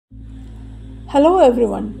Hello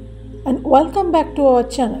everyone and welcome back to our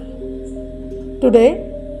channel. Today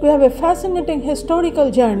we have a fascinating historical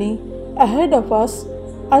journey ahead of us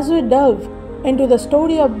as we delve into the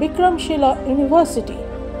story of Vikrmshila University,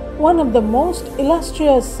 one of the most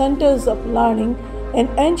illustrious centers of learning in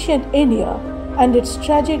ancient India, and its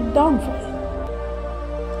tragic downfall.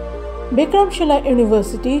 Vikrmshila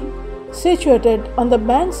University, situated on the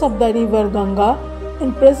banks of the river Ganga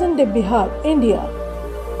in present-day Bihar, India,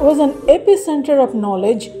 was an epicenter of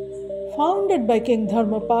knowledge founded by King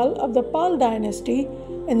Dharmapal of the Pal dynasty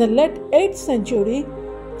in the late 8th century.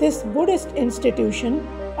 This Buddhist institution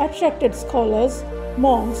attracted scholars,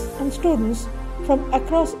 monks, and students from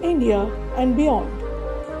across India and beyond.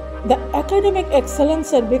 The academic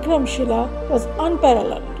excellence at Vikrmshila was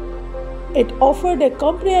unparalleled. It offered a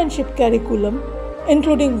comprehensive curriculum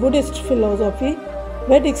including Buddhist philosophy,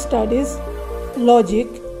 Vedic studies, logic,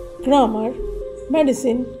 grammar,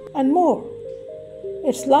 medicine, and more.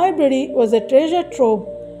 Its library was a treasure trove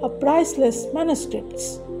of priceless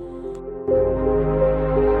manuscripts.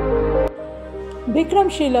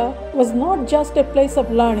 Vikrmshila was not just a place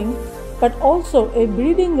of learning, but also a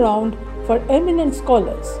breeding ground for eminent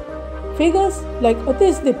scholars. Figures like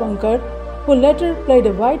Utish Dipankar, who later played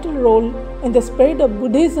a vital role in the spread of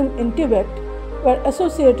Buddhism in Tibet, were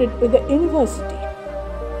associated with the university.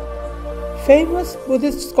 Famous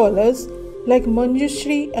Buddhist scholars like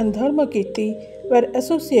Manjushri and Dharmakirti were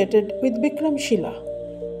associated with Vikrmshila.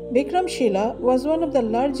 Vikrmshila was one of the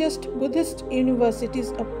largest Buddhist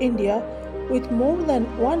universities of India, with more than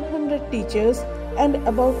 100 teachers and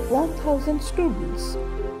about 1,000 students.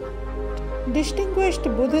 Distinguished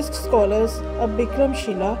Buddhist scholars of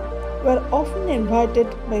Vikrmshila were often invited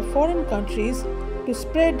by foreign countries to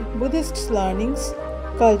spread Buddhist learnings,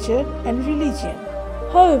 culture, and religion.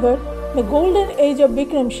 However, the golden age of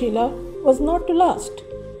Vikrmshila was not to last.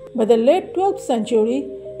 By the late 12th century,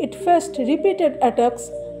 it faced repeated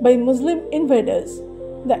attacks by Muslim invaders.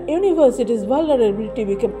 The university's vulnerability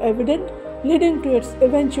became evident, leading to its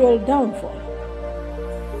eventual downfall.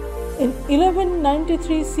 In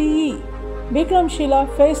 1193 CE,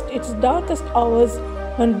 Vikrmshila faced its darkest hours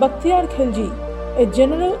when Bakhtiyar Khilji, a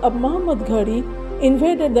general of Muhammad Ghari,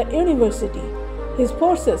 invaded the university. His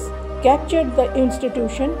forces captured the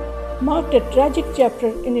institution, marked a tragic chapter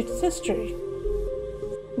in its history.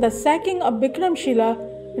 The sacking of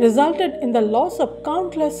Vikrmshila resulted in the loss of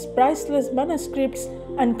countless priceless manuscripts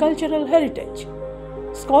and cultural heritage.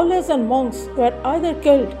 Scholars and monks were either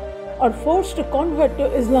killed or forced to convert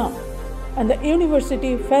to Islam, and the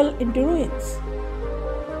university fell into ruins.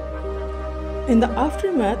 In the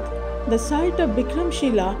aftermath, the site of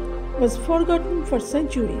Vikrmshila was forgotten for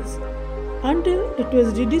centuries until it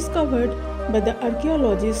was rediscovered by the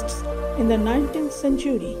archaeologists in the 19th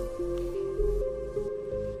century.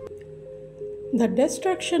 The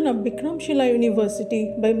destruction of Vikrmshila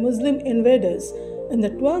University by Muslim invaders in the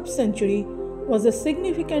 12th century was a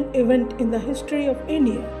significant event in the history of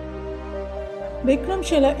India.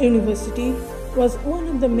 Vikrmshila University was one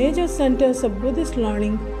of the major centers of Buddhist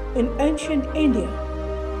learning in ancient India.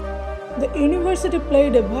 The university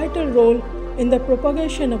played a vital role in the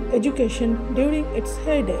propagation of education during its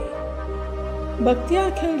heyday.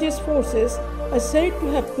 Bakhtiyar Khilji's forces are said to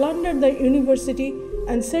have plundered the university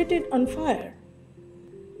and set it on fire.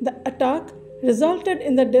 The attack resulted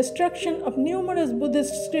in the destruction of numerous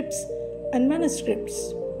Buddhist scripts and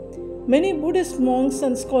manuscripts. Many Buddhist monks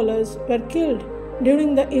and scholars were killed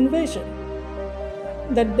during the invasion.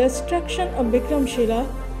 The destruction of Vikrmshila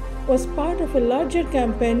was part of a larger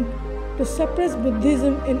campaign to suppress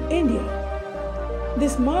Buddhism in India.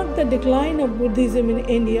 This marked the decline of Buddhism in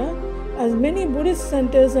India, as many Buddhist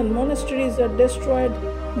centers and monasteries are destroyed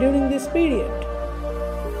during this period.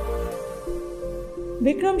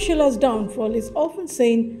 Vikrmshila's downfall is often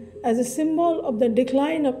seen as a symbol of the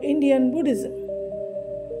decline of Indian Buddhism.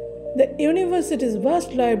 The university's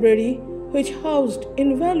vast library, which housed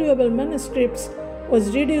invaluable manuscripts,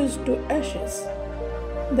 was reduced to ashes.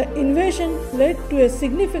 The invasion led to a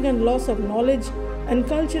significant loss of knowledge and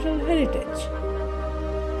cultural heritage.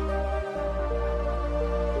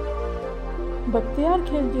 Bakhtiyar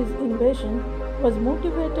Khilji's invasion was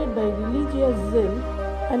motivated by religious zeal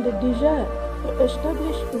and a desire to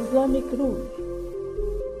establish Islamic rule.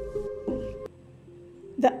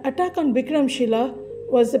 The attack on Vikrmshila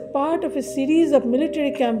was a part of a series of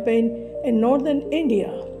military campaigns in northern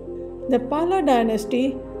India. The Pala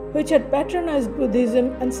dynasty, which had patronized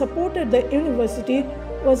Buddhism and supported the university,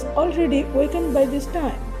 was already weakened by this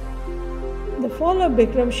time. The fall of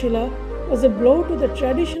Vikrmshila was a blow to the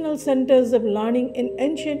traditional centers of learning in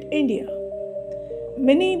ancient India.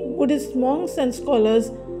 Many Buddhist monks and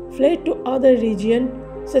scholars fled to other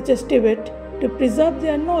regions such as Tibet to preserve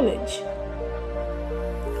their knowledge.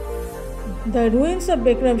 The ruins of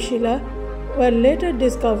Vikrmshila were later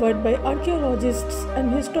discovered by archaeologists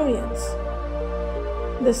and historians.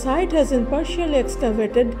 The site has been partially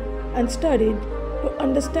excavated and studied to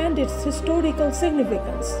understand its historical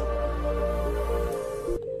significance.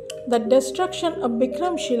 The destruction of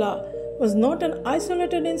Vikrmshila was not an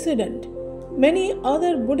isolated incident. Many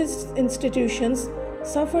other Buddhist institutions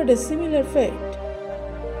suffered a similar fate,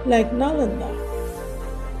 like Nalanda.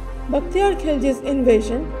 Bakhtiyar Khilji's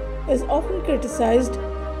invasion is often criticized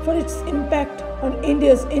for its impact on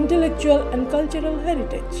India's intellectual and cultural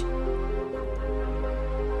heritage.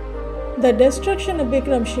 The destruction of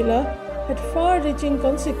Vikrmshila had far-reaching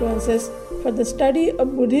consequences for the study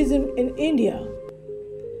of Buddhism in India.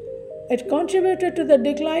 It contributed to the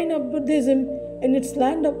decline of Buddhism in its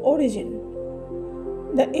land of origin.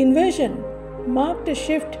 The invasion marked a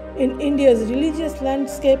shift in India's religious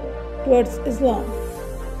landscape towards Islam.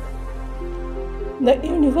 The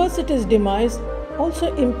university's demise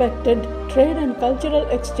also impacted trade and cultural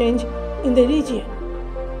exchange in the region.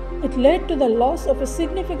 It led to the loss of a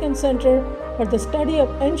significant center for the study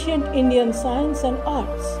of ancient Indian science and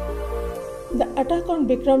arts. The attack on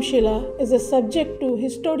Vikrmshila is a subject to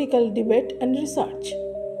historical debate and research.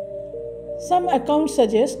 Some accounts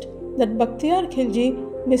suggest that Bakhtiyar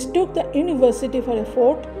Khilji mistook the university for a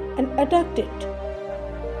fort and attacked it.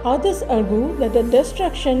 Others argue that the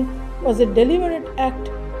destruction was a deliberate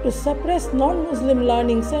act to suppress non-Muslim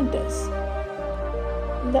learning centers.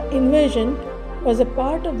 The invasion was a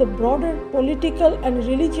part of the broader political and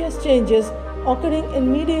religious changes occurring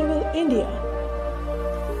in medieval India.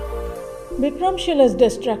 Vikrmshila's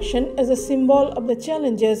destruction is a symbol of the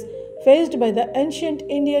challenges faced by the ancient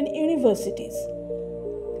Indian universities.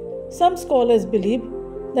 Some scholars believe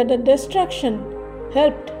that the destruction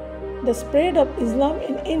helped the spread of Islam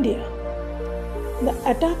in India. The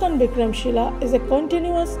attack on Vikrmshila is a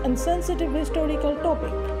continuous and sensitive historical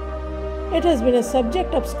topic. It has been a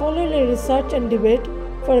subject of scholarly research and debate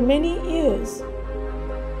for many years.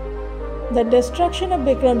 The destruction of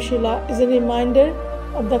Vikrmshila is a reminder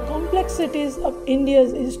of the complexities of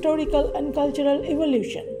India's historical and cultural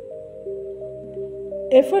evolution.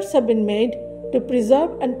 Efforts have been made to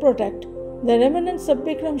preserve and protect the remnants of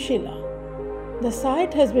Vikrmshila. The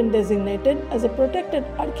site has been designated as a protected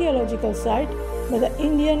archaeological site by the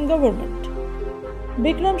Indian government.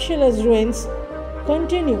 Vikrmshila's ruins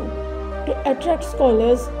continue to attract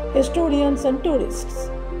scholars, historians, and tourists.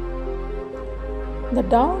 The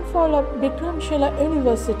downfall of Vikrmshila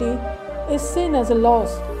University is seen as a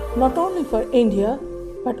loss not only for India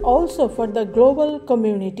but also for the global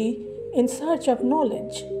community in search of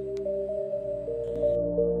knowledge.